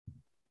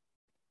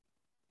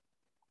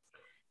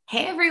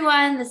Hey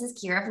everyone, this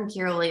is Kira from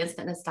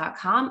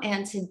KiraWilliamsFitness.com,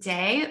 and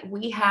today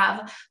we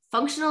have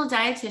functional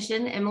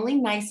dietitian Emily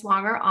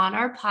Neiswanger on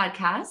our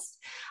podcast.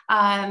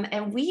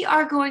 And we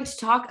are going to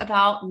talk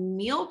about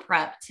meal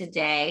prep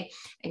today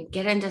and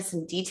get into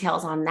some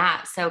details on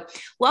that. So,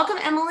 welcome,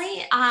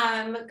 Emily.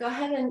 Go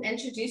ahead and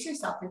introduce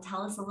yourself and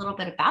tell us a little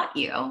bit about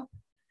you.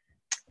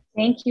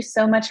 Thank you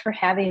so much for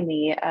having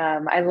me.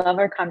 I love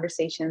our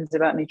conversations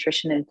about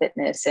nutrition and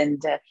fitness, and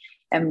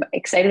I'm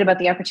excited about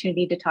the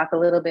opportunity to talk a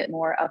little bit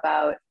more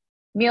about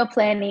meal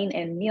planning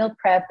and meal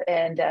prep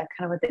and kind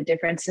of what the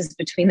differences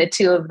between the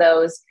two of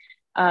those.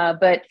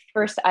 But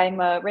first,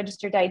 I'm a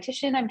registered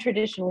dietitian. I'm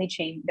traditionally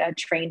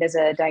trained as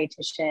a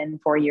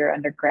dietitian, 4-year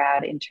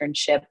undergrad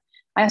internship.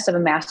 I also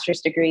have a master's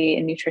degree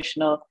in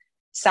nutritional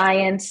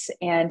science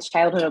and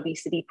childhood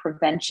obesity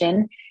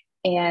prevention.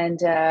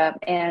 And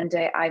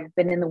I've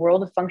been in the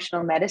world of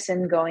functional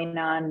medicine going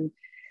on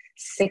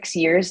 6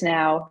 years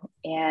now,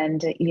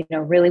 and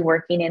really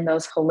working in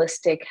those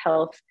holistic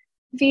health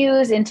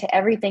views into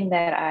everything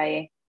that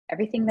I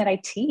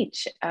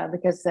teach,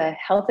 because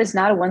health is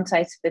not a one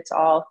size fits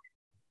all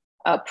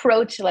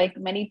approach like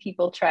many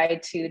people try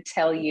to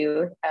tell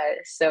you.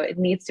 So it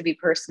needs to be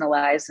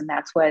personalized, and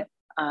that's what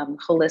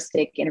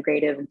holistic,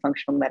 integrative, and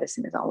functional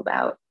medicine is all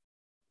about.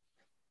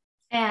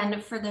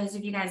 And for those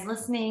of you guys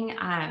listening,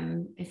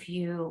 if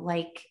you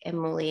like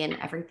Emily and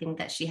everything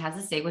that she has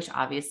to say, which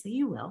obviously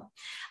you will,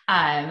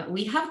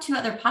 we have 2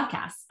 other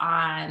podcasts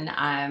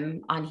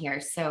on here.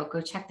 So go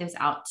check those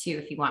out too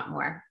if you want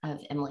more of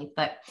Emily.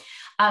 But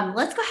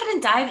let's go ahead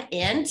and dive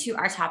into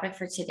our topic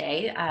for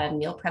today,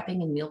 meal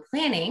prepping and meal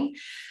planning.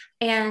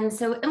 And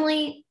so,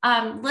 Emily,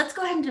 let's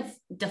go ahead and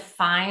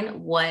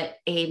define what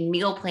a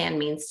meal plan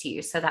means to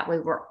you, so that way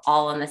we're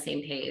all on the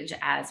same page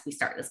as we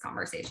start this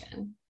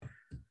conversation.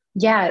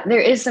 Yeah, there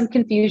is some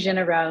confusion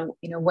around,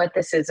 what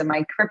this is. Am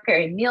I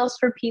preparing meals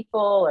for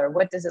people, or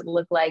what does it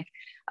look like?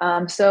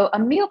 So a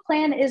meal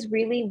plan is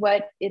really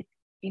what it,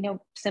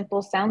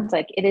 simple sounds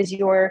like. It is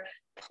your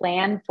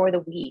plan for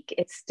the week.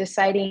 It's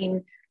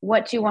deciding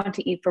what you want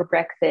to eat for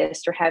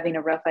breakfast, or having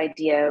a rough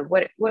idea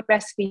what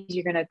recipes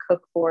you're going to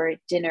cook for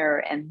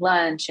dinner and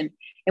lunch,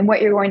 and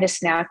what you're going to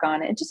snack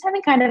on, and just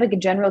having kind of like a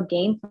general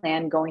game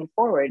plan going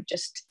forward.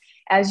 Just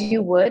as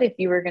you would if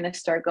you were going to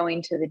start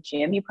going to the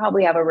gym, you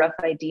probably have a rough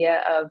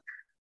idea of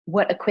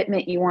what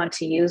equipment you want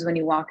to use when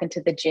you walk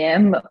into the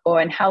gym,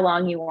 and how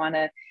long you want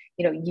to,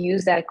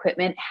 use that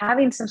equipment.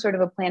 Having some sort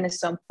of a plan is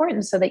so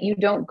important, so that you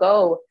don't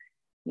go,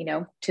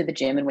 to the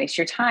gym and waste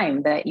your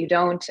time, that you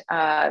don't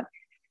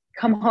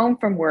come home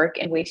from work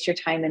and waste your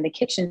time in the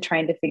kitchen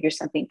trying to figure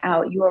something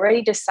out. You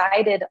already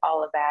decided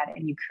all of that,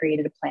 and you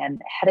created a plan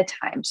ahead of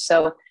time.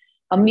 So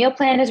a meal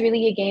plan is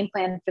really a game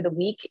plan for the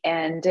week,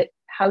 and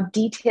how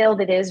detailed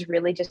it is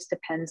really just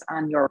depends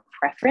on your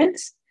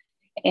preference.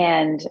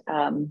 And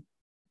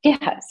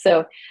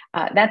so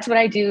that's what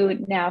I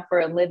do now for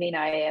a living.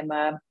 I am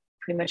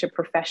pretty much a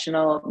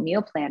professional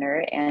meal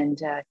planner,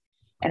 and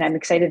I'm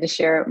excited to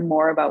share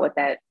more about what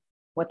that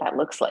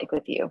looks like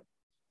with you.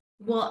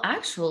 Well,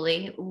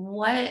 actually,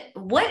 what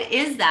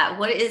is that?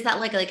 What is that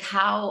like?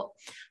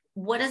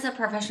 What is a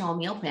professional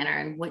meal planner,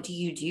 and what do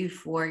you do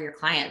for your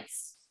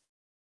clients?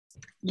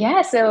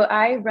 Yeah, so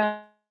I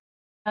run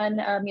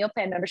a meal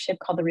plan membership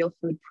called the Real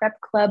Food Prep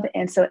Club.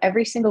 And so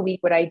every single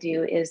week, what I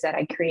do is that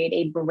I create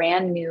a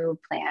brand new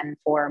plan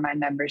for my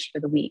members for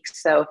the week.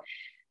 So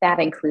that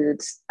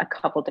includes a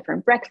couple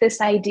different breakfast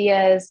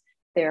ideas.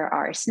 There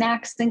are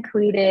snacks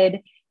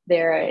included.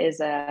 There is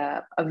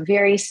a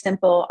very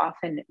simple,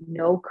 often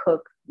no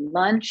cook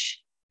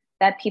lunch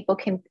that people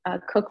can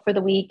cook for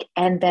the week.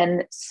 And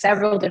then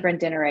several different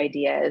dinner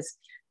ideas,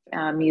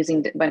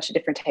 using a bunch of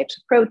different types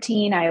of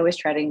protein. I always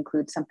try to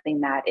include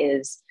something that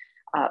is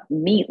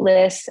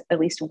meatless at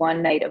least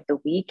one night of the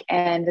week.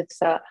 And it's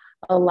a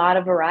lot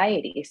of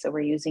variety. So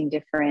we're using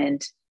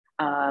different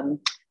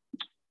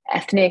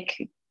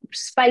ethnic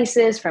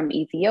spices, from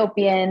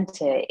Ethiopian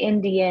to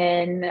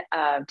Indian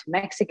to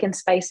Mexican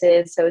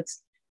spices. So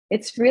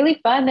it's really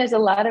fun. There's a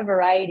lot of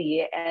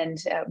variety. And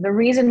the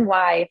reason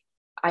why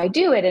I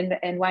do it,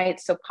 and why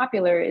it's so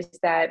popular, is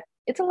that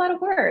it's a lot of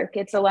work.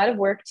 It's a lot of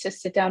work to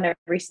sit down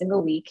every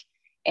single week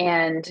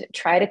and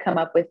try to come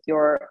up with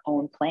your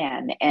own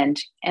plan, and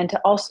to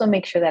also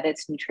make sure that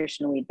it's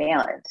nutritionally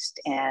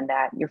balanced and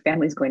that your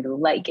family's going to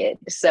like it.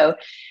 So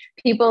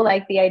people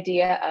like the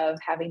idea of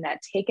having that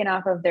taken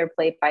off of their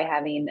plate by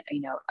having,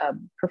 a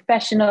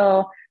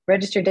professional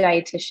registered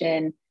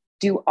dietitian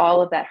do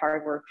all of that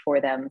hard work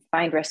for them,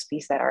 find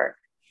recipes that are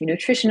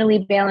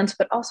nutritionally balanced,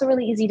 but also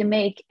really easy to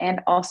make, and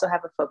also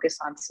have a focus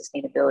on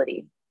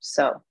sustainability.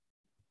 So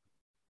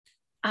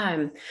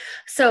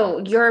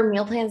your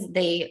meal plans,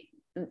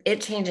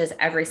 it changes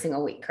every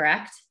single week,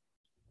 correct?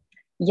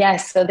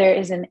 Yes. So there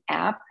is an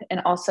app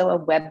and also a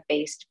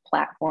web-based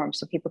platform,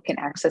 so people can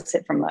access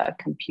it from a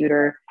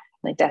computer,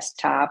 like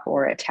desktop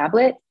or a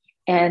tablet.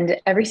 And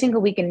every single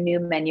week, a new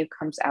menu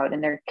comes out,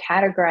 and they're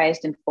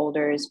categorized in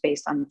folders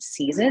based on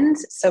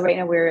seasons. So right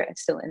now we're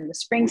still in the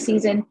spring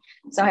season.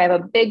 So I have a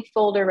big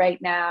folder right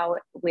now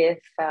with,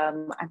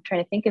 I'm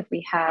trying to think if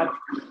we have,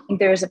 I think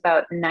there's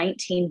about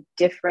 19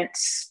 different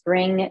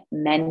spring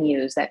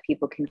menus that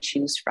people can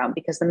choose from,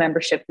 because the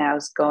membership now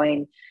is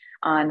going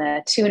on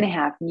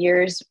 2.5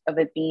 years of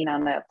it being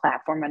on the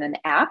platform on an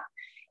app.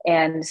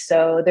 And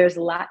so there's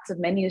lots of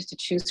menus to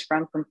choose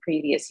from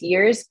previous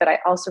years, but I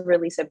also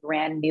release a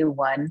brand new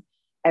one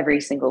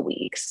every single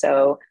week.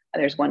 So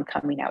there's one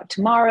coming out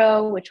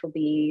tomorrow, which will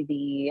be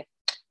the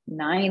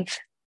ninth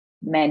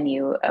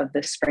menu of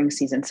the spring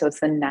season. So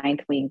it's the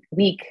ninth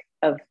week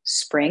of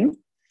spring.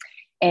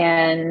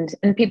 And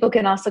people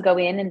can also go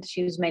in and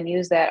choose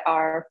menus that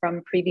are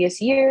from previous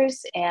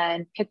years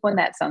and pick one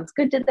that sounds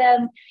good to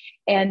them,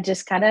 and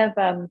just kind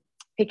of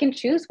pick and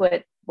choose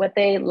what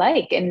they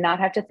like and not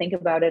have to think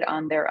about it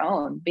on their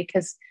own.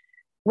 Because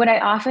what I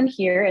often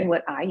hear, and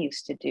what I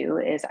used to do,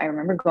 is I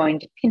remember going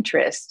to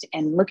Pinterest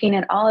and looking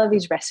at all of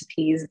these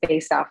recipes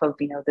based off of,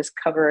 this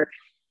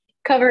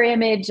cover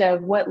image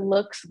of what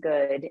looks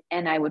good,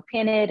 and I would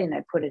pin it and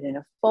I put it in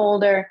a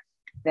folder.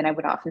 Then I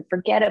would often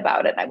forget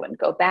about it. I wouldn't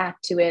go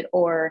back to it,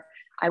 or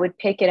I would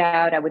pick it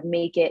out, I would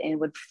make it and it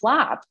would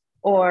flop,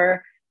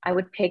 or I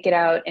would pick it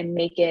out and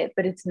make it,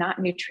 but it's not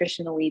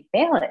nutritionally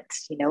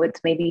balanced.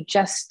 It's maybe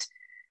just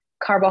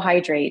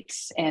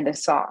carbohydrates and a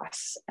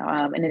sauce,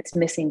 and it's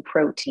missing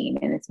protein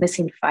and it's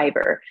missing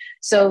fiber.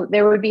 So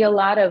there would be a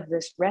lot of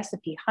this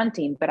recipe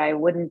hunting, but I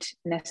wouldn't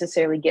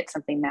necessarily get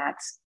something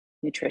that's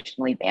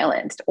nutritionally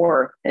balanced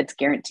or that's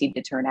guaranteed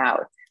to turn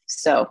out.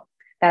 So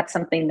that's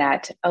something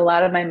that a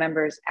lot of my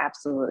members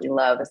absolutely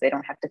love, is they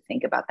don't have to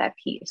think about that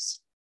piece.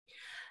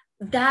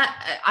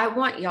 That I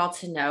want y'all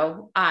to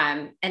know.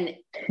 And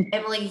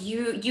Emily,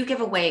 you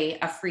give away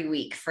a free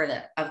week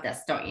of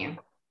this, don't you?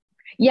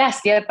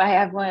 Yes, yep. I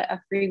have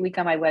a free week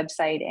on my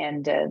website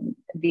and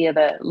via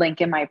the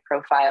link in my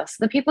profile, so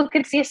the people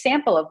can see a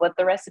sample of what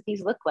the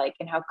recipes look like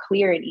and how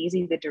clear and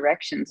easy the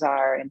directions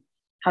are and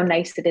how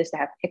nice it is to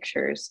have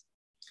pictures.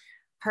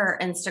 Her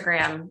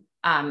Instagram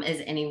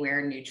is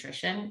Anywhere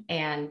Nutrition,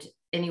 and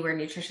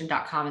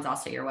anywherenutrition.com is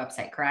also your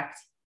website, correct?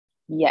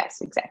 Yes,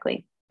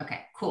 exactly.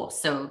 Okay, cool.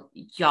 So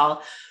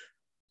y'all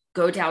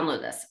go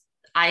download this.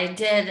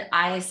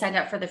 I signed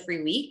up for the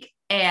free week,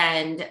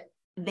 and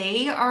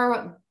they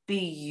are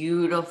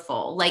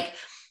beautiful. Like,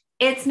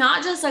 it's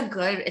not just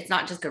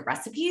good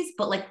recipes,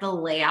 but like the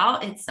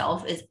layout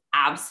itself is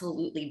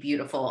absolutely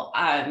beautiful.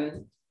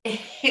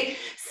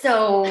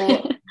 So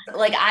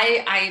like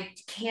I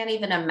can't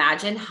even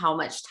imagine how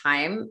much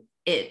time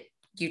it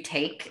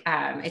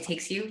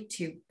takes you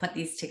to put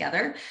these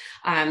together,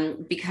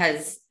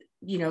 because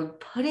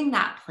putting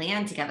that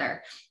plan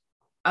together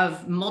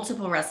of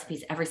multiple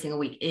recipes every single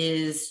week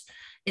is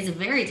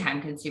very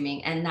time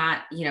consuming, and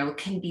that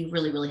can be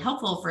really, really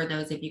helpful for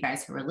those of you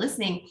guys who are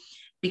listening,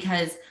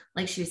 because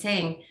like she was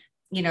saying,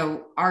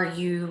 are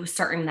you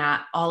certain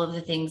that all of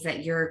the things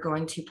that you're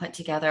going to put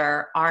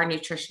together are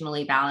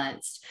nutritionally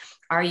balanced?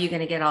 Are you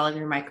going to get all of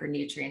your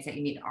micronutrients that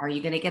you need? Are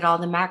you going to get all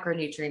the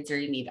macronutrients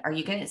that you need? Are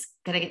you going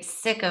to get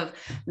sick of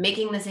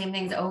making the same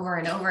things over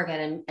and over again?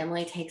 And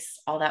Emily takes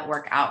all that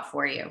work out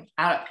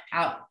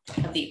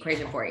of the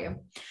equation for you.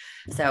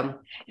 So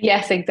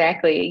yes,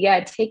 exactly. Yeah,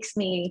 it takes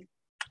me,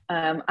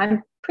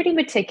 I'm pretty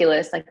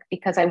meticulous, like,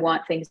 because I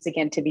want things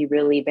again to be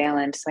really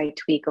balanced. So I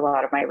tweak a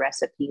lot of my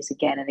recipes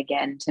again and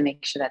again to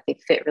make sure that they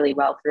fit really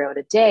well throughout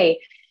a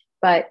day.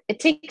 But it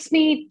takes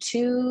me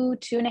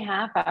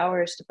 2.5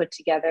 hours to put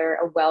together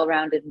a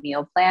well-rounded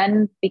meal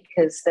plan,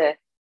 because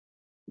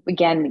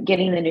again,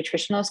 getting the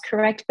nutritionals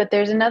correct, but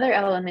there's another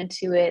element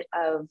to it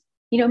of,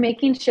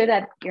 making sure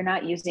that you're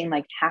not using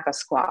like half a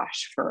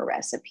squash for a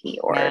recipe,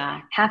 or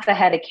half a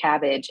head of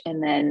cabbage.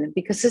 And then,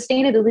 because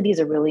sustainability is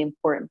a really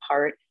important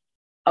part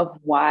of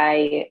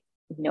why,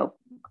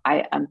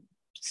 I'm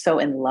so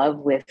in love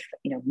with,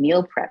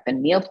 meal prep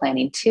and meal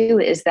planning too,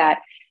 is that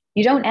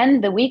you don't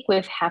end the week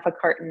with half a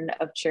carton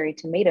of cherry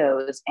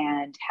tomatoes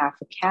and half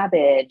a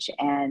cabbage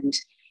and,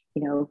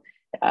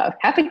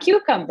 half a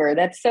cucumber.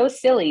 That's so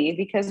silly,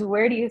 because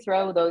where do you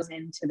throw those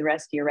into the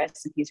rest of your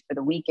recipes for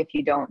the week if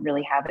you don't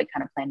really have it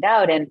kind of planned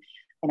out? And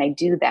I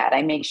do that.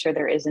 I make sure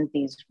there isn't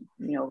these,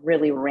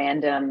 really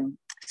random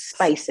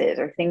spices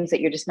or things that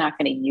you're just not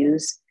going to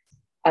use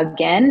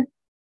again,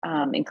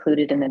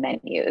 included in the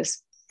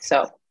menus.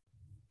 So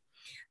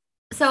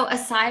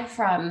aside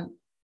from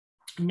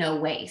no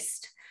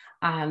waste,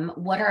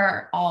 what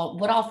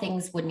all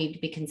things would need to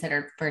be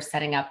considered for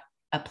setting up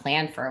a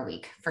plan for a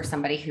week for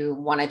somebody who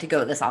wanted to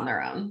go this on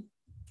their own?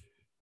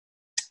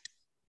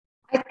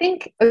 I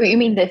think, you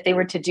mean that if they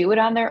were to do it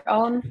on their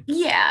own?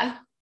 Yeah.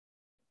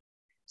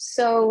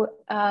 So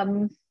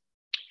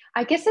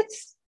I guess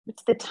it's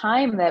the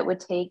time that would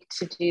take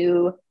to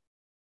do,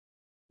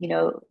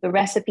 the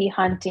recipe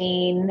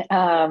hunting,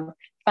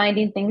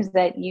 finding things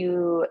that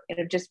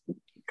just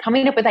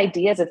coming up with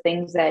ideas of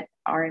things that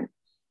aren't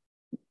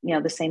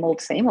the same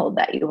old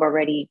that you've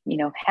already,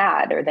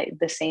 had, or that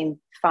the same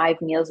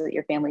 5 meals that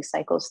your family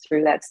cycles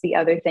through. That's the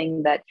other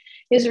thing that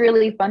is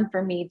really fun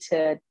for me,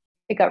 to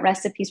pick out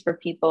recipes for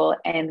people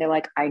and they're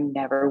like, I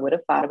never would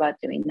have thought about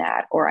doing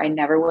that, or I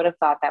never would have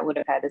thought that would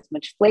have had as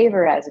much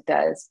flavor as it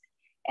does.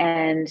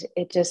 And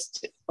it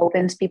just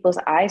opens people's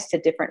eyes to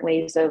different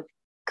ways of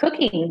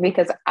cooking,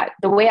 because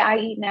the way I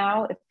eat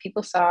now, if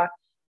people saw, if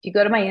you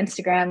go to my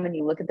Instagram and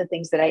you look at the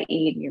things that I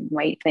eat, you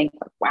might think,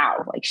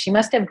 wow, like she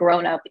must have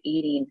grown up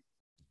eating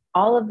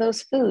all of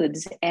those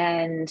foods,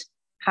 and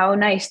how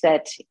nice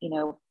that,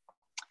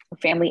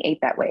 family ate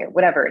that way, or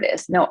whatever it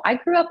is. No, I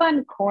grew up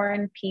on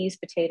corn, peas,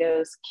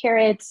 potatoes,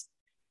 carrots,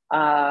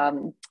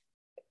 um,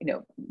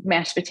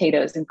 mashed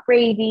potatoes and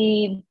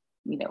gravy,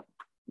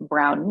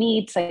 brown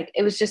meats. Like,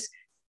 it was just,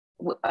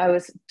 I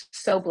was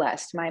so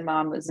blessed. My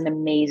mom was an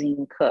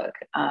amazing cook,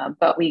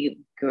 but we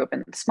grew up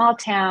in a small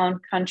town,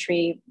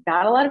 country,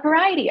 not a lot of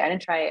variety. I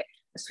didn't try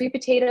a sweet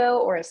potato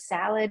or a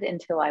salad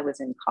until I was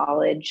in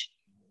college.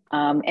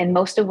 And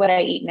most of what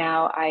I eat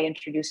now, I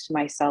introduced to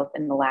myself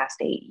in the last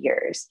 8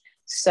 years.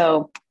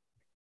 So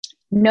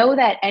know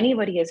that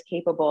anybody is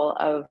capable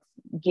of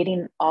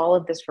getting all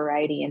of this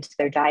variety into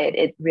their diet.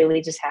 It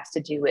really just has to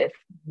do with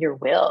your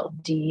will.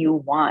 Do you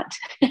want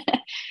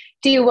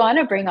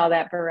to bring all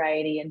that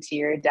variety into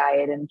your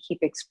diet and keep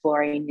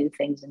exploring new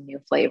things and new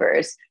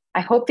flavors?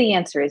 I hope the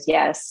answer is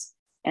yes.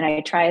 And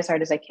I try as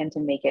hard as I can to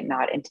make it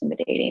not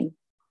intimidating.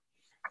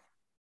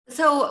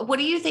 So what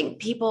do you think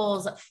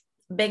people's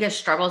biggest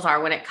struggles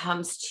are when it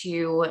comes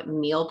to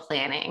meal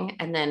planning?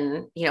 And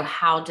then,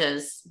 how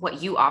does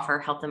what you offer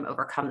help them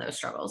overcome those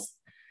struggles?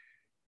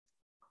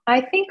 I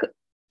think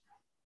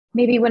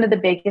maybe one of the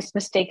biggest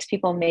mistakes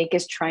people make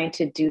is trying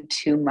to do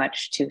too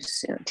much too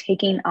soon,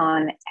 taking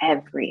on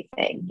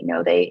everything.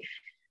 They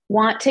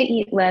want to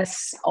eat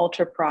less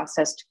ultra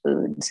processed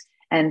foods.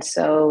 And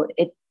so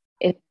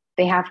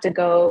they have to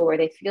go, or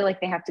they feel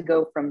like they have to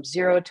go from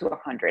 0 to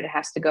 100. It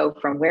has to go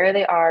from where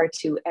they are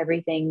to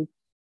everything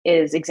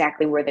is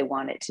exactly where they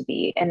want it to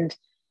be. And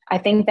I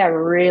think that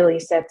really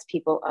sets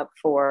people up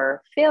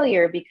for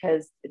failure,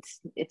 because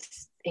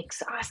it's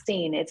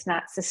exhausting. It's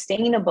not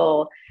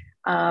sustainable.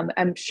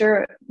 I'm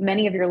sure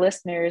many of your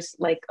listeners,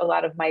 like a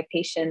lot of my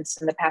patients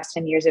in the past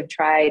 10 years, have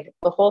tried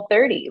the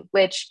Whole30,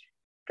 which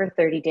for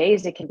 30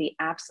 days, it can be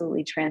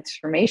absolutely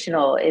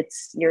transformational.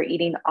 You're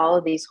eating all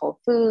of these whole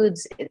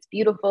foods. It's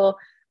beautiful.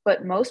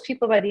 But most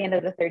people by the end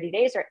of the 30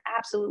 days are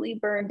absolutely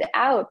burned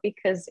out,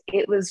 because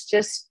it was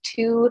just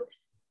too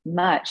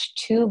much,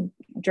 too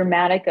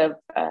dramatic of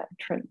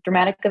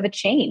a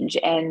change,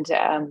 and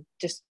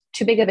just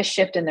too big of a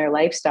shift in their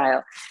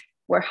lifestyle.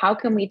 Where how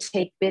can we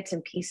take bits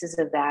and pieces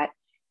of that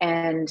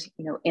and,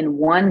 in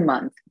 1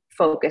 month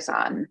focus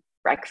on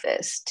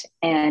breakfast,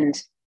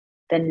 and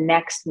the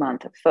next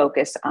month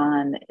focus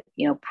on,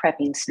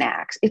 prepping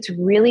snacks. It's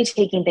really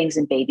taking things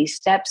in baby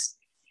steps.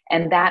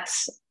 And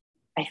that's,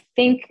 I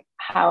think,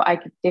 how I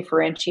could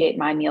differentiate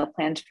my meal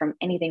plans from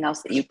anything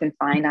else that you can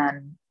find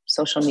on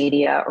social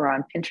media or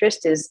on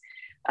Pinterest. Is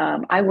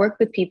I work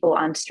with people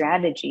on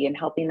strategy and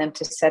helping them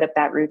to set up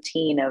that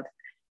routine of,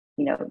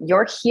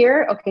 you're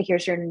here. Okay,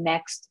 here's your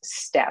next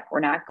step. We're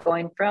not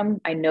going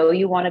from, I know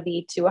you want to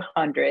be to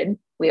 100.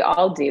 We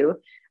all do.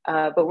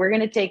 But we're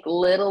going to take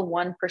little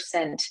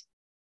 1%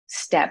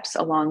 steps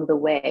along the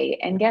way.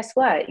 And guess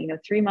what?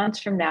 3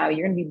 months from now,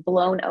 you're going to be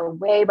blown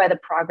away by the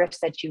progress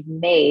that you've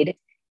made,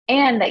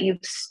 and that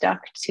you've stuck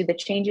to the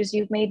changes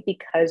you've made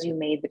because you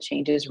made the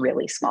changes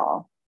really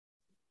small.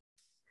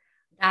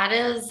 That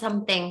is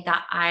something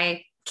that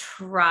I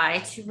try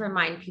to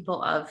remind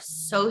people of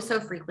so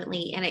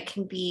frequently, and it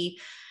can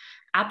be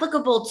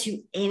applicable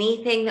to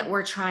anything that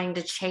we're trying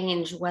to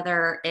change,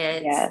 whether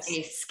it's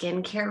a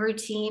skincare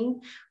routine,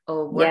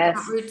 a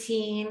workout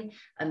routine,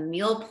 a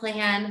meal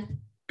plan,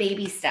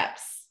 baby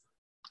steps.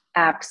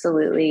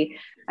 Absolutely.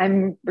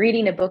 I'm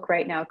reading a book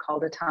right now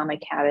called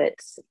Atomic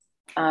Habits.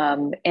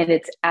 And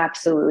it's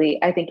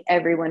absolutely, I think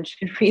everyone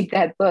should read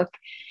that book.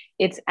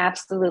 It's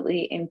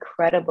absolutely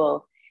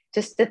incredible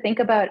just to think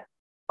about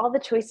all the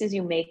choices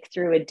you make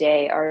through a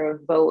day are a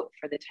vote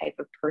for the type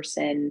of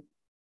person,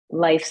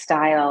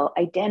 lifestyle,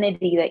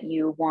 identity that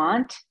you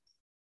want.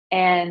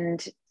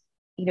 And,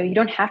 you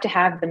don't have to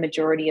have the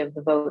majority of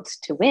the votes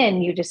to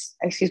win. You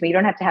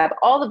don't have to have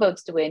all the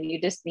votes to win. You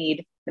just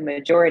need the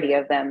majority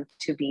of them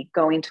to be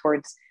going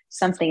towards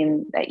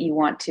something that you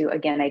want to,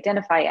 again,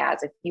 identify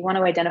as. If you want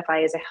to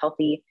identify as a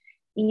healthy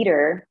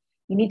eater,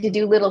 you need to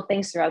do little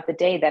things throughout the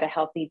day that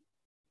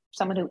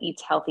someone who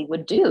eats healthy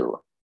would do.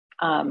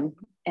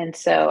 And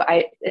so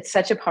it's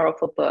such a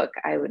powerful book.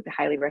 I would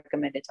highly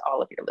recommend it to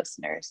all of your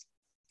listeners.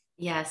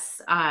 Yes.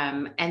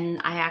 And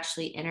I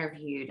actually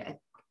interviewed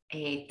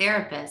a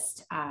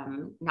therapist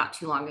not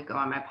too long ago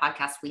on my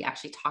podcast. We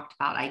actually talked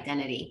about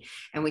identity,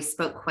 and we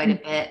spoke quite a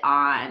bit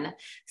on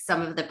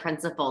some of the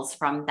principles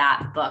from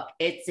that book.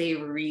 It's a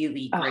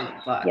really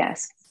great book.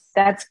 Yes,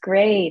 that's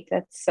great.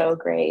 That's so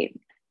great.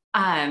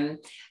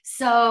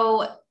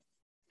 So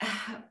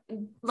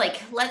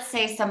like, let's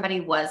say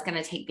somebody was going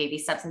to take baby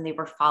steps and they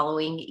were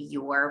following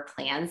your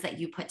plans that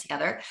you put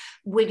together,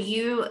 would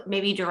you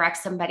maybe direct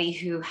somebody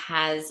who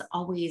has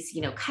always,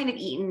 kind of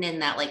eaten in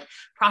that like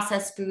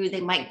processed food?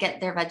 They might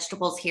get their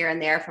vegetables here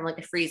and there from like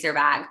a freezer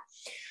bag.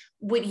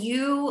 Would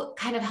you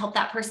kind of help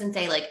that person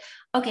say like,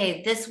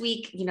 okay, this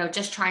week,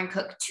 just try and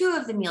cook 2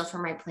 of the meals for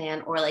my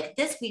plan, or like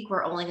this week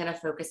we're only going to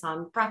focus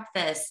on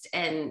breakfast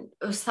and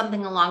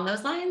something along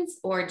those lines?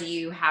 Or do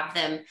you have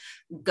them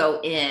go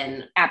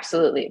in?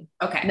 Absolutely.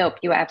 Okay. Nope,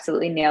 you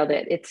absolutely nailed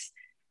it. It's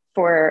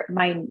for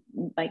my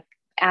like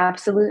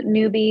absolute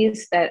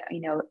newbies that,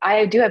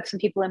 I do have some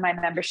people in my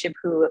membership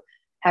who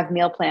have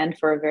meal planned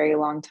for a very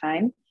long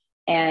time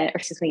or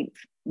excuse me,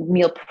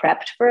 meal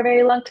prepped for a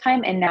very long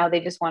time. And now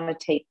they just want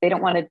to they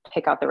don't want to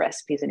pick out the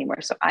recipes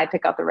anymore. So I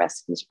pick out the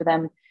recipes for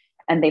them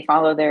and they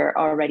follow their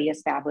already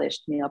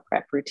established meal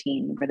prep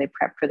routine where they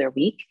prep for their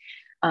week.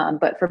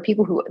 But for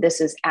people who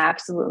this is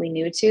absolutely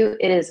new to,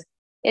 it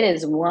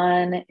is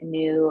one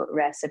new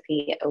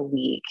recipe a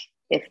week,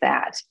 if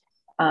that.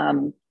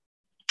 So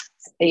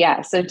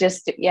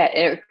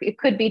it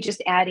could be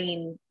just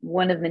adding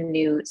one of the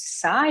new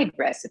side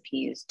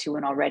recipes to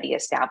an already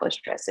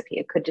established recipe.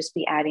 It could just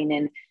be adding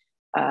in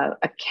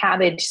a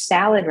cabbage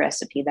salad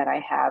recipe that I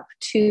have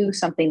to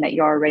something that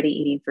you're already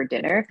eating for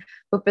dinner.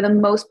 But for the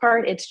most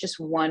part, it's just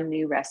one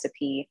new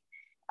recipe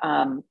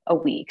a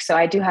week. So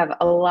I do have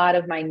a lot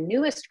of my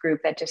newest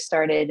group that just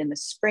started in the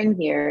spring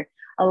here.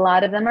 A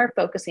lot of them are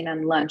focusing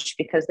on lunch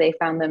because they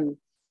found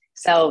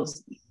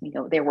themselves,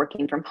 they're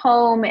working from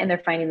home and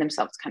they're finding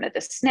themselves kind of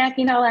just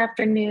snacking all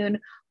afternoon,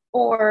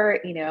 or,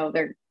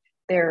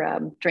 they're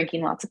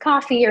drinking lots of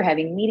coffee or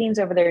having meetings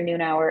over their noon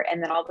hour.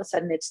 And then all of a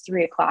sudden it's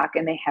 3 o'clock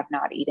and they have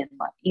not eaten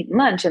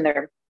lunch and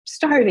they're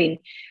starving.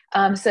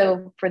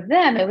 So for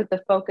them,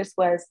 the focus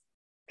was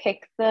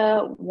pick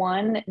the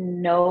one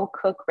no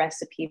cook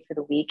recipe for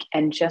the week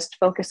and just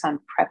focus on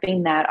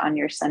prepping that on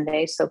your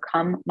Sunday. So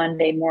come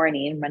Monday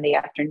morning, Monday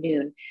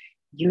afternoon,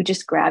 you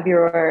just grab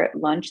your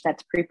lunch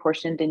that's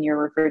pre-portioned in your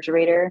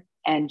refrigerator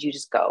and you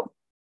just go.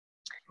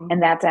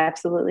 And that's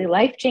absolutely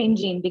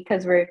life-changing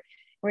because we're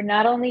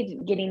not only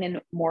getting in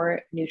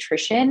more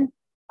nutrition,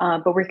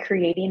 but we're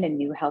creating a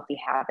new healthy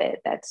habit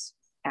that's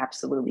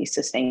absolutely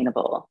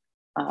sustainable.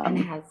 And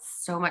it has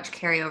so much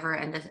carryover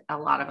into a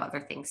lot of other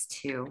things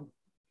too.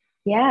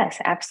 Yes,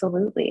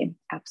 absolutely.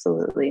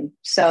 Absolutely.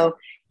 So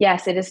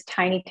yes, it is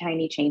tiny,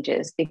 tiny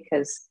changes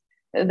because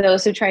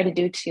those who try to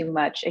do too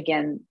much,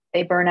 again,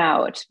 they burn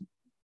out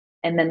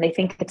and then they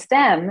think it's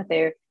them.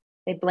 They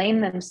blame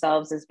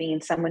themselves as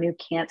being someone who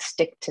can't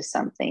stick to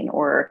something,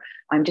 or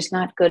I'm just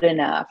not good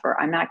enough, or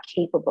I'm not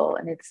capable.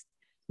 And it's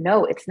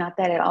not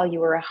that at all. You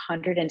were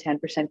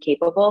 110%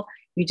 capable.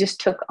 You just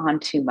took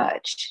on too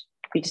much.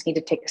 You just need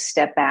to take a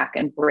step back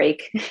and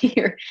break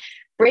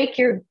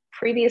your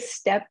previous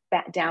step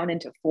back down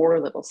into 4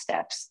 little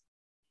steps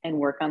and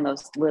work on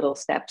those little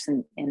steps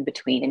in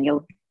between, and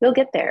you'll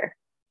get there.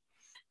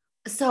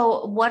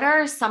 So what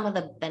are some of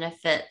the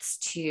benefits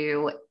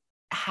to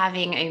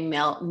having a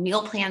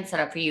meal plan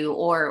set up for you,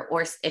 or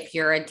if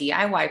you're a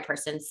DIY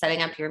person,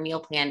 setting up your meal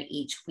plan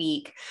each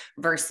week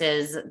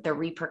versus the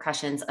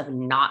repercussions of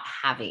not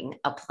having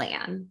a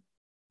plan?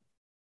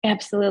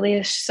 Absolutely.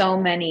 There's so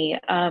many.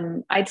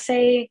 I'd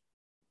say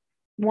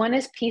one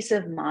is peace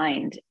of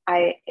mind.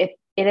 It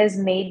has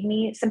made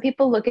me, some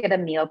people look at a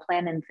meal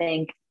plan and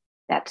think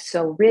that's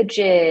so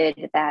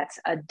rigid, that's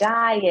a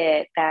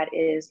diet, that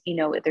is,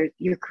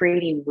 you're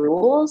creating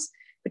rules,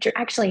 but you're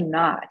actually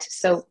not.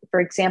 So for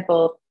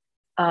example,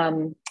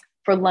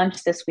 for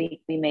lunch this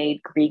week, we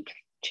made Greek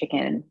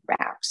chicken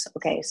wraps.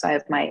 Okay. So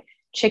my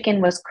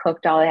chicken was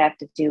cooked. All I have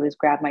to do is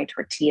grab my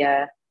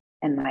tortilla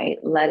and my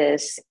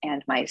lettuce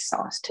and my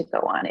sauce to go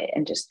on it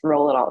and just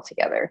roll it all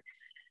together.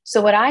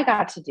 So what I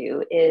got to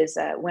do is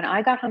when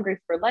I got hungry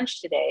for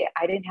lunch today,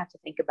 I didn't have to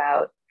think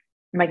about,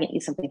 am I going to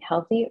eat something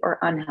healthy or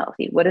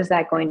unhealthy? What is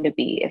that going to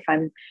be?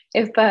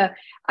 If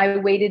I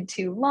waited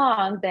too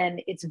long, then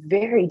it's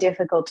very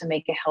difficult to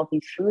make a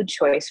healthy food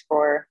choice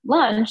for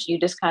lunch. You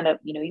just kind of,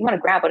 you want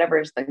to grab whatever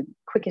is the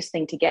quickest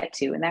thing to get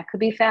to. And that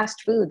could be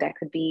fast food. That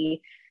could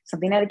be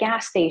something at a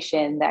gas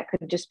station. That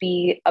could just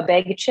be a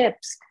bag of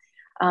chips.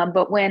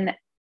 But when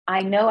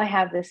I know I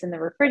have this in the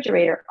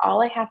refrigerator,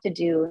 all I have to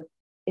do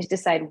is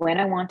decide when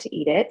I want to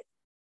eat it.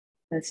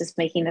 This is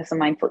making us a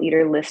mindful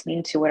eater,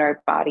 listening to what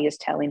our body is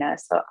telling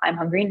us. So I'm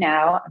hungry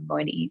now. I'm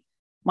going to eat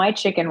my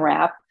chicken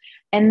wrap.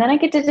 And then I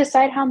get to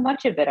decide how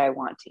much of it I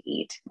want to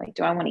eat. Like,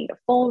 do I want to eat a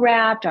full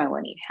wrap? Do I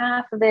want to eat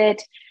half of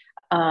it?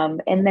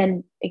 And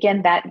then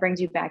again, that brings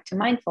you back to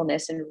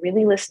mindfulness and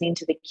really listening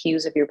to the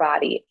cues of your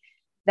body.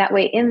 That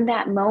way, in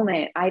that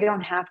moment, I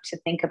don't have to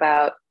think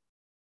about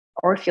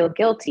or feel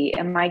guilty.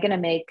 Am I going to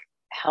make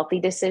a healthy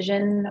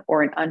decision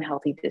or an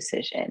unhealthy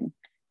decision?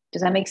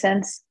 Does that make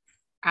sense?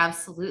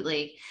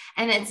 Absolutely.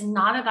 And it's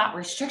not about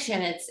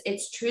restriction.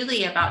 It's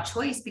truly about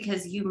choice,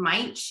 because you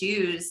might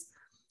choose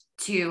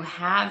to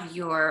have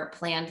your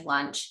planned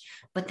lunch,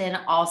 but then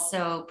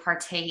also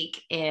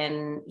partake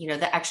in,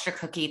 the extra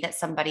cookie that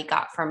somebody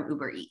got from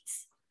Uber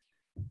Eats.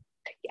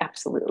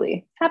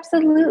 Absolutely.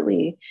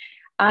 Absolutely.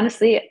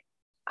 Honestly,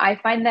 I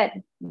find that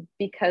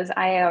because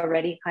I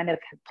already kind of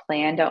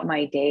planned out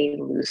my day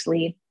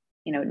loosely,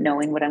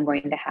 knowing what I'm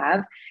going to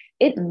have,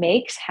 it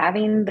makes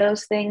having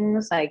those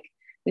things like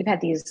we've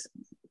had these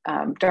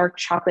dark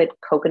chocolate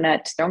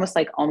coconuts. They're almost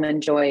like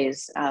almond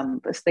joys.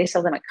 They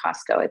sell them at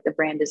Costco. The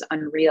brand is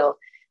Unreal.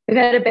 We've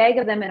had a bag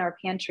of them in our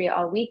pantry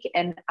all week,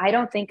 and I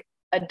don't think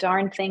a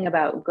darn thing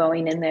about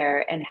going in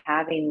there and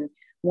having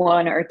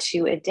one or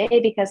two a day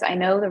because I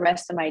know the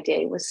rest of my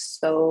day was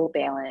so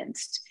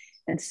balanced.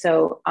 And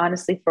so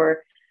honestly,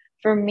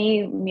 for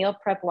me, meal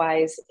prep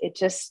wise,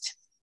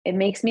 it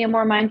makes me a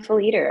more mindful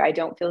eater. I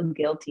don't feel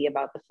guilty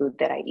about the food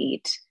that I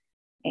eat.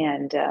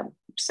 And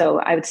so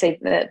I would say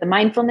that the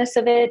mindfulness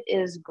of it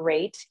is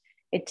great.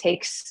 It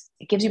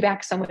gives you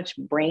back so much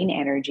brain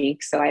energy.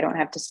 So I don't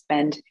have to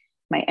spend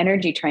my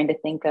energy trying to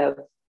think of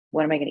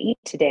what am I going to eat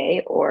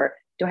today? Or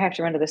do I have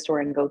to run to the store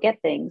and go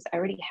get things? I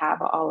already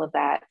have all of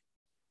that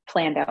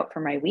planned out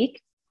for my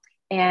week.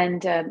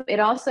 And it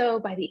also,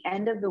 by the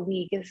end of the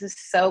week, this is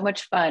so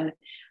much fun.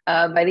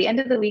 By the end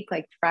of the week,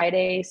 like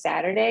Friday,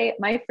 Saturday,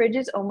 my fridge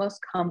is almost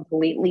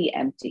completely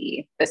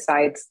empty,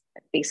 besides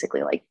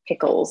basically like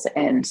pickles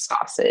and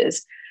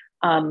sauces.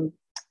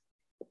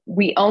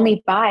 We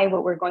only buy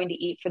what we're going to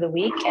eat for the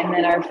week, and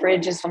then our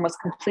fridge is almost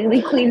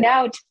completely cleaned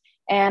out.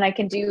 And I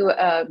can do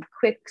a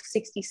quick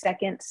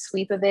 60-second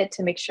sweep of it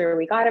to make sure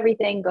we got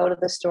everything, go to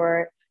the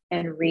store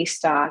and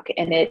restock.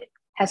 And it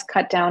has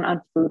cut down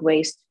on food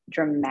waste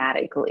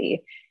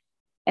dramatically.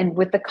 And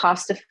with the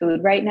cost of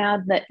food right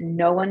now, that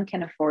no one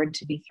can afford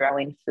to be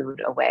throwing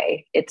food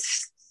away.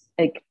 It's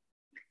like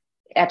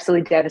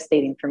absolutely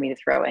devastating for me to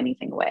throw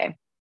anything away.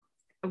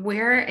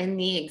 We're in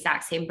the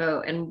exact same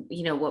boat. And,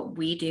 what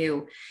we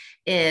do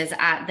is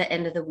at the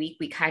end of the week,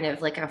 we kind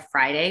of like a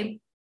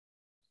Friday,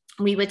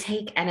 we would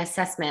take an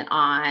assessment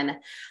on,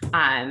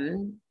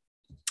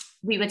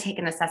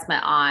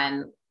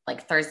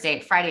 like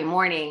Friday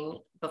morning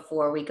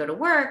before we go to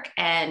work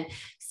and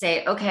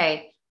say,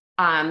 okay,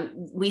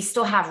 we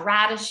still have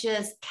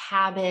radishes,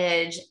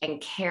 cabbage, and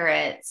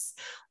carrots.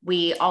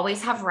 We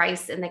always have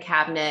rice in the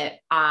cabinet.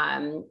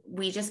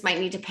 We just might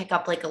need to pick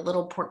up like a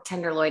little pork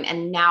tenderloin,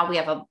 and now we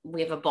have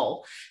a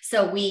bowl.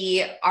 So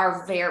we do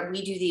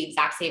the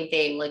exact same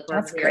thing. Like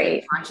we're That's very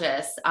great.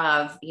 conscious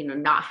of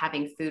not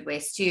having food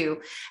waste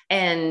too,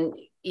 and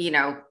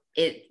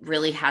it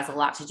really has a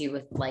lot to do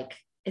with like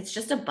it's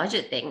just a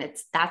budget thing.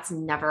 That's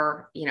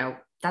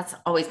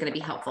always going to be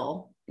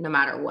helpful no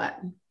matter what.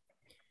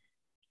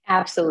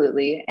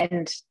 Absolutely.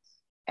 And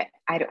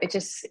I don't,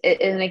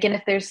 and again,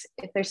 if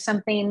there's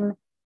something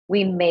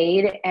we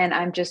made and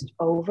I'm just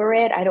over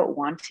it, I don't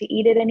want to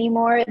eat it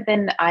anymore,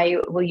 then I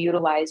will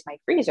utilize my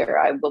freezer.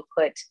 I will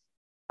put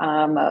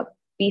a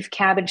beef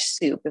cabbage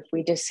soup. If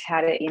we just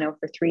had it,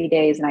 for 3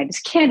 days and I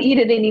just can't eat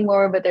it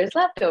anymore, but there's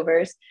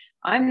leftovers,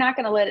 I'm not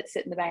going to let it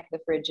sit in the back of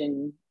the fridge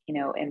and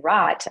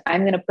rot.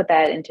 I'm going to put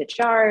that into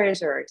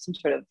jars or some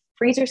sort of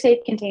freezer safe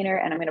container,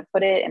 and I'm going to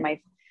put it in my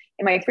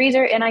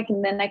freezer, and I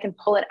can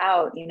pull it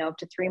out, up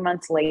to 3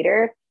 months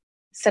later.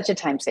 Such a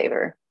time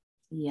saver.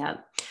 Yeah.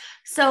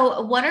 So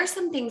what are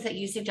some things that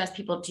you suggest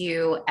people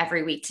do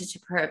every week to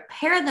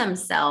prepare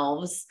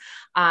themselves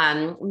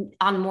on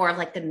more of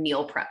like the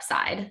meal prep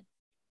side?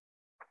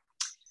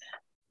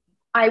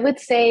 I would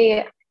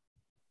say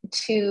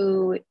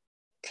to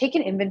take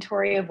an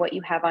inventory of what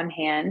you have on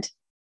hand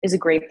is a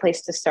great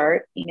place to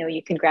start.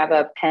 You can grab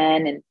a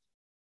pen and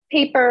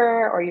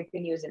paper, or you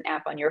can use an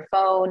app on your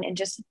phone and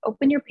just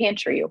open your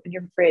pantry, open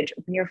your fridge,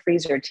 open your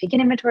freezer, take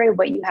an inventory of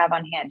what you have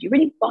on hand. You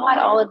already bought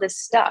all of this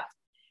stuff.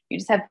 You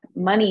just have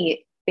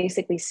money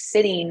basically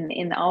sitting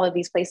in all of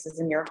these places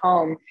in your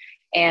home,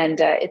 and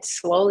it's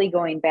slowly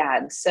going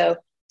bad. So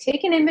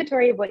take an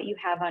inventory of what you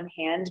have on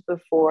hand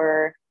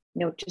before,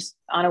 just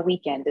on a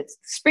weekend. It's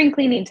spring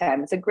cleaning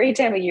time. It's a great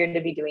time of year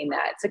to be doing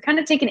that. So kind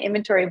of take an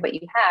inventory of what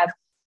you have.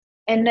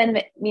 And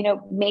then,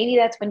 maybe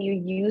that's when you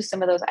use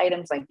some of those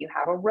items, like you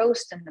have a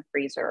roast in the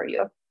freezer, or you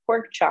have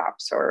pork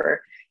chops,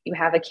 or you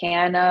have a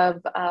can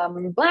of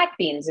black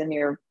beans in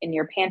your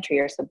pantry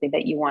or something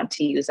that you want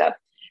to use up.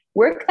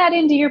 Work that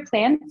into your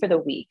plan for the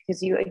week, because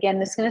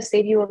this is going to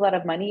save you a lot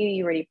of money.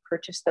 You already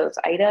purchased those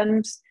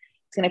items.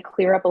 It's going to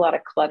clear up a lot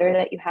of clutter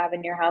that you have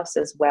in your house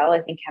as well.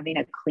 I think having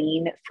a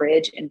clean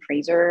fridge and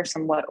freezer,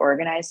 somewhat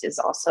organized, is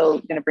also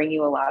going to bring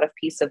you a lot of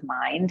peace of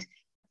mind.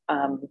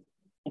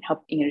 And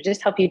help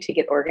you to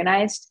get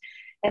organized,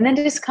 and then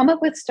just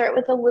start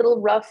with a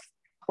little rough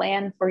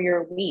plan for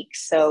your week.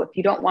 So if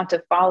you don't want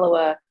to follow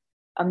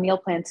a meal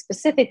plan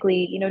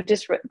specifically,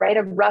 just write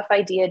a rough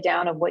idea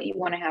down of what you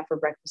want to have for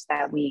breakfast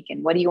that week,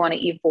 and what do you want to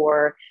eat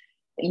for,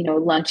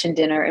 lunch and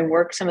dinner, and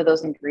work some of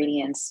those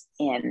ingredients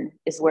in,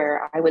 is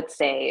where I would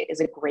say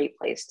is a great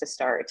place to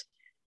start.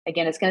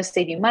 Again, it's going to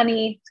save you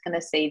money. It's going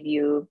to save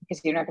you,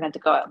 because you're not going to have to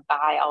go out and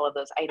buy all of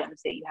those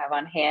items that you have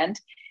on hand.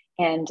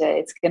 And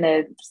it's going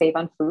to save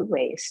on food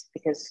waste,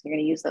 because you're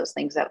going to use those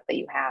things up that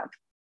you have.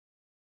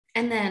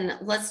 And then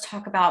let's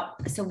talk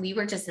about, so we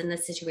were just in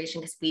this situation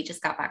because we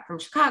just got back from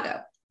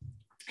Chicago,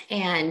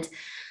 and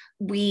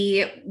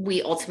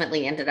we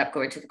ultimately ended up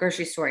going to the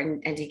grocery store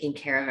and taking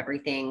care of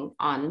everything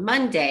on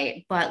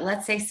Monday. But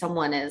let's say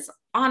someone is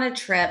on a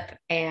trip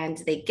and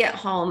they get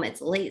home,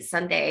 it's late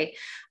Sunday,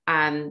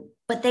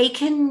 but they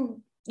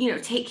can,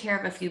 take care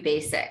of a few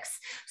basics.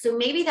 So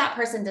maybe that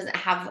person doesn't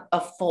have a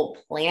full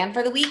plan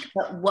for the week,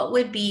 but what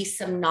would be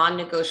some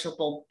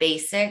non-negotiable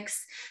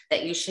basics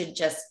that you should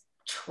just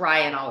try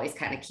and always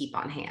kind of keep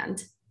on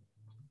hand?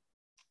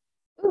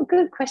 Oh,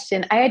 good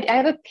question. I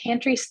have a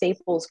pantry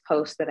staples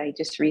post that I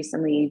just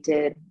recently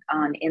did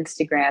on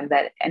Instagram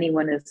that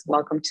anyone is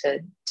welcome to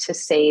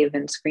save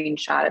and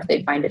screenshot if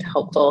they find it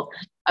helpful,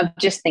 of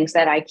just things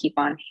that I keep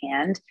on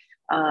hand.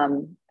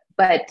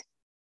 But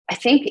I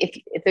think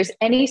if there's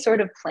any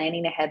sort of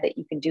planning ahead that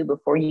you can do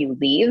before you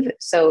leave,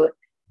 so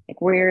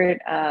like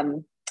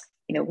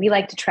we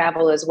like to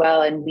travel as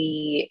well, and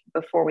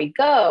before we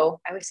go,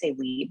 I would say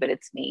we, but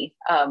it's me.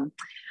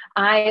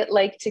 I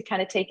like to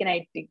kind of take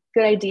a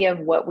good idea of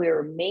what we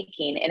were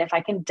making. And if I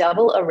can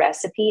double a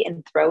recipe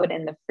and throw it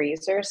in the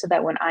freezer so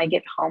that when I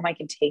get home, I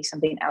can take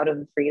something out of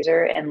the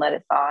freezer and let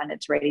it thaw and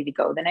it's ready to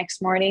go the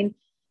next morning,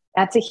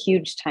 that's a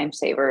huge time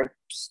saver.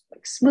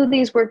 Like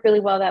smoothies work really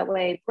well that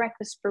way.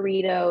 Breakfast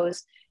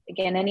burritos.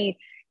 Again,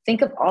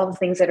 think of all the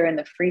things that are in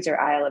the freezer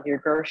aisle of your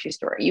grocery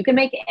store. You can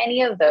make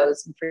any of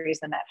those and freeze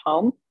them at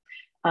home.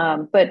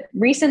 But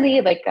recently,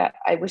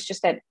 I was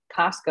just at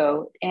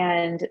Costco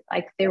and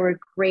there were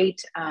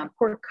great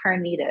pork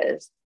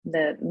carnitas.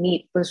 The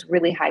meat was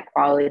really high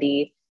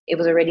quality. It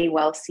was already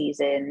well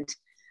seasoned.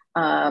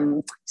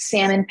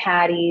 Salmon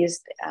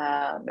patties.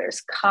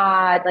 There's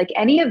cod. Like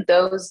any of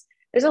those.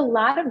 There's a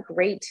lot of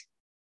great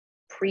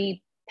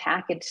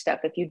pre-packaged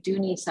stuff if you do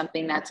need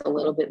something that's a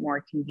little bit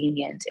more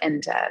convenient.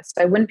 And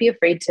so I wouldn't be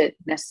afraid to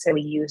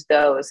necessarily use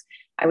those.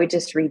 I would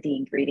just read the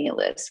ingredient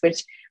list,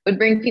 which would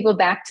bring people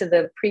back to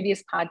the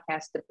previous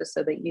podcast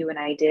episode that you and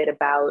I did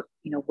about,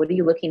 what are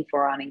you looking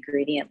for on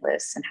ingredient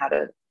lists and how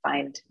to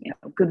find,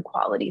 good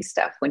quality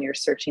stuff when you're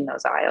searching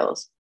those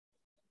aisles.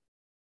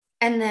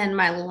 And then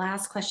my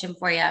last question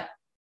for you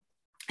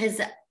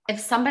is, if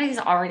somebody's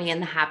already in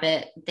the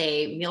habit,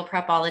 they meal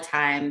prep all the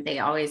time, they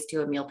always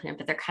do a meal plan,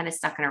 but they're kind of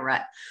stuck in a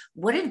rut,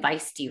 what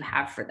advice do you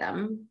have for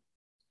them?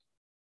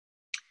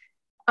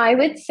 I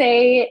would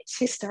say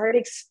to start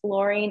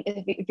exploring,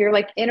 if you're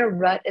in a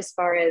rut as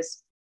far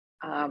as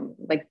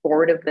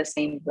bored of the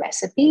same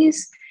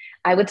recipes,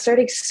 I would start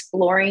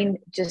exploring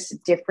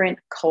just different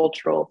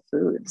cultural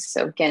foods.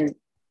 So again,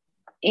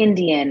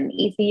 Indian,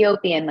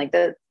 Ethiopian,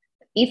 the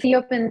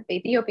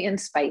Ethiopian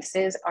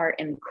spices are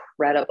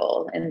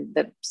incredible, and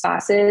the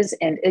sauces.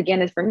 And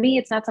again, for me,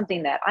 it's not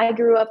something that I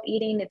grew up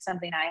eating. It's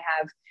something I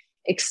have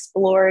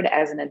explored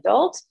as an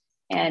adult.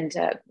 And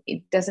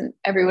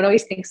everyone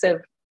always thinks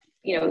of,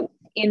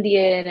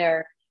 Indian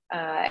or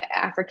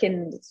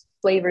African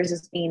flavors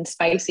as being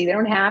spicy. They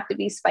don't have to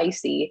be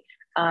spicy.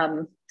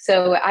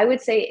 So I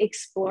would say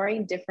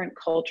exploring different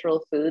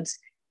cultural foods,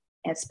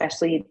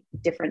 especially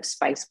different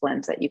spice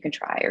blends that you can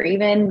try, or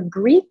even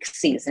Greek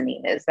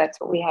seasoning that's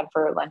what we had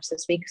for lunch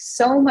this week.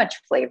 So much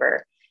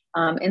flavor.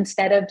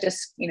 Instead of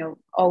just,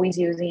 always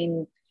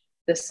using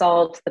the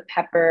salt, the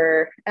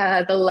pepper,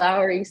 the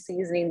Lowry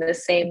seasoning, the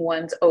same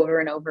ones over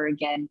and over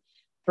again,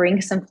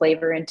 bring some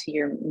flavor into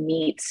your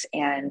meats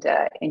and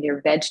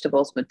your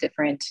vegetables with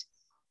different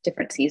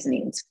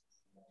seasonings.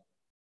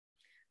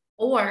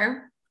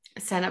 Or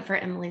sign up for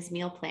Emily's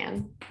meal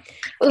plan.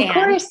 Of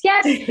course,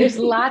 yes. There's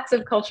lots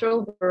of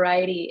cultural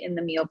variety in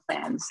the meal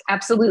plans.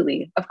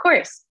 Absolutely. Of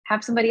course.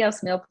 Have somebody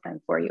else meal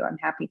plan for you. I'm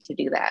happy to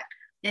do that.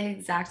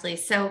 Exactly.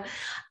 So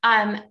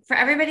for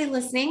everybody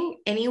listening,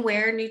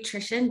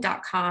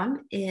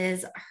 anywherenutrition.com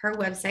is her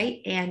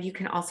website. And you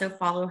can also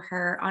follow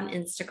her on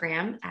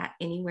Instagram at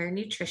Anywhere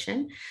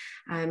Nutrition.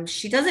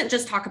 She doesn't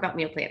just talk about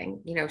meal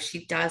planning.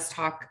 She does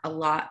talk a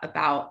lot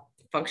about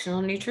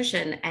functional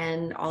nutrition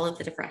and all of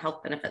the different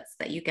health benefits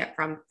that you get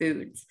from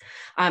foods,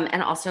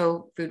 and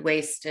also food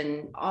waste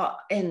and all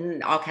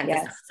kinds of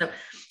stuff. So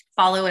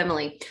follow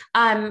Emily.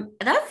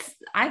 That's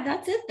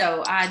it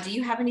though. Do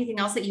you have anything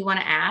else that you want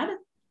to add?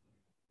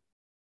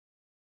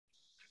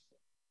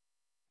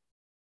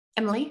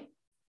 Emily?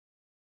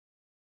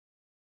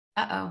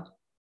 Uh-oh.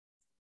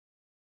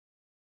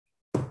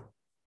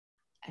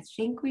 I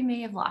think we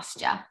may have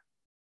lost you.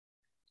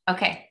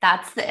 Okay,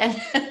 that's the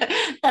end.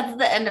 That's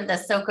the end of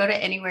this. So go to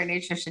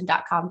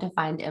anywherenutrition.com to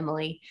find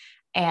Emily.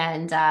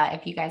 And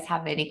if you guys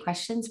have any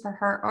questions for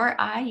her or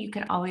you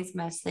can always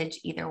message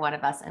either one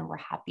of us, and we're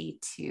happy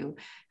to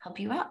help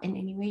you out in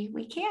any way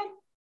we can.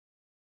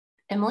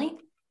 Emily,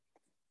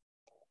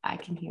 I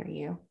can hear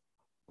you.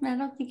 I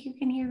don't think you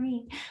can hear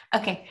me.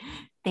 Okay,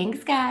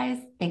 thanks, guys.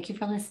 Thank you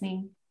for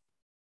listening.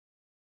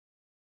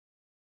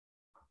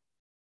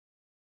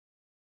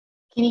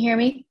 Can you hear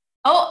me?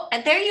 Oh,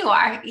 there you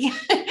are.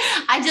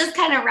 I just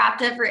kind of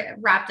wrapped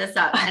us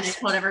up and I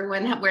told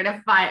everyone where to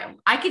find.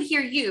 I could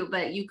hear you,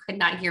 but you could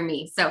not hear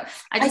me. So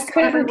I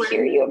couldn't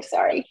hear you. I'm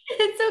sorry.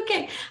 It's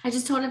okay. I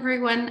just told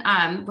everyone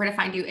where to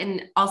find you,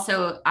 and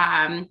also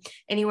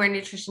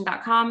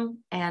anywherenutrition.com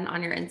and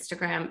on your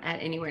Instagram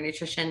at Anywhere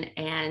Nutrition.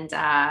 And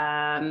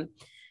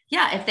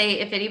yeah, if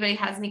anybody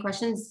has any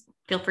questions,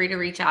 feel free to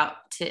reach out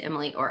to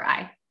Emily or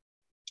I.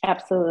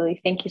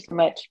 Absolutely. Thank you so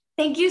much.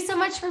 Thank you so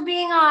much for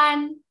being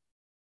on.